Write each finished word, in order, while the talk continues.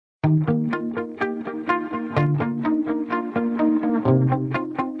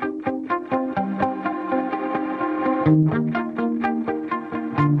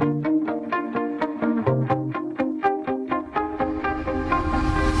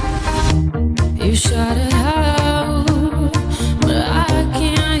You shout it out, but I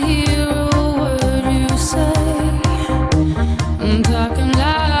can't hear a word you say. I'm talking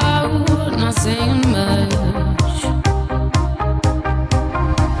loud, not saying much.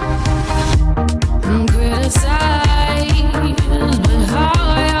 I'm criticized, but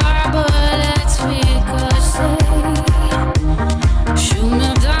how your bullets ricochet. Shoot me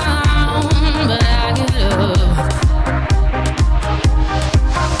down, but I get up.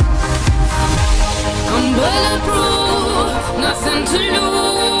 I'm bulletproof, nothing to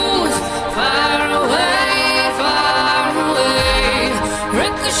lose. Far away,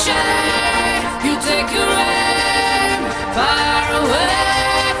 ricochet. You take your aim. Far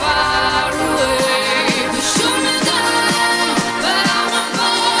away, far away. You shoot me down, but I won't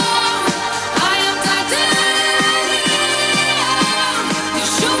fall. I am titanium. You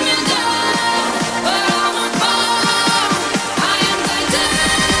shoot me down, but I won't fall. I am titanium.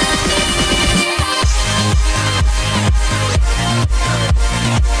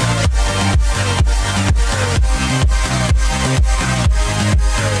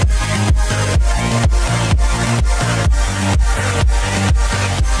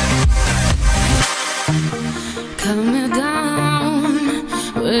 Cut me down,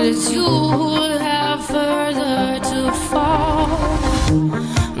 but it's you who have further to fall.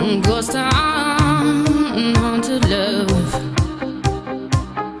 Ghost town, haunted love.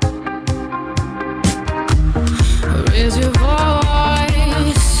 Raise your